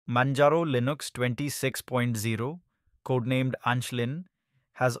Manjaro Linux 26.0, codenamed Anh-Linh,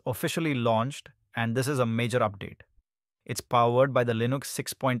 has officially launched, and this is a major update. It's powered by the Linux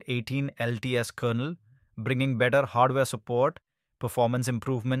 6.18 LTS kernel, bringing better hardware support, performance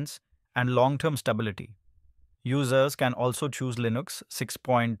improvements, and long-term stability. Users can also choose Linux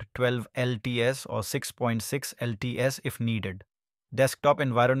 6.12 LTS or 6.6 LTS if needed. Desktop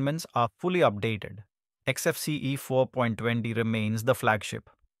environments are fully updated. Xfce 4.20 remains the flagship.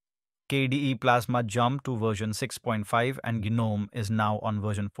 KDE Plasma jumped to version 6.5 and GNOME is now on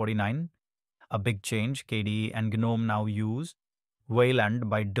version 49. A big change, KDE and GNOME now use Wayland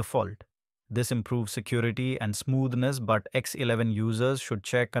by default. This improves security and smoothness, but X11 users should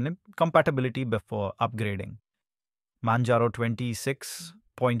check compatibility before upgrading. Manjaro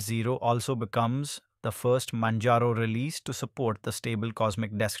 26.0 also becomes the first Manjaro release to support the stable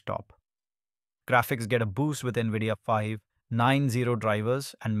Cosmic desktop. Graphics get a boost with NVIDIA 5.90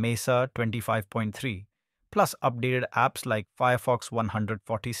 drivers and Mesa 25.3, plus updated apps like Firefox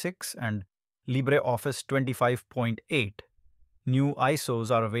 146 and LibreOffice 25.8. New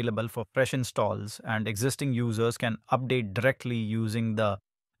ISOs are available for fresh installs, and existing users can update directly using the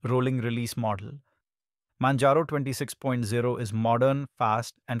rolling release model. Manjaro 26.0 is modern,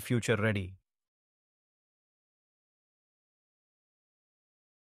 fast, and future-ready.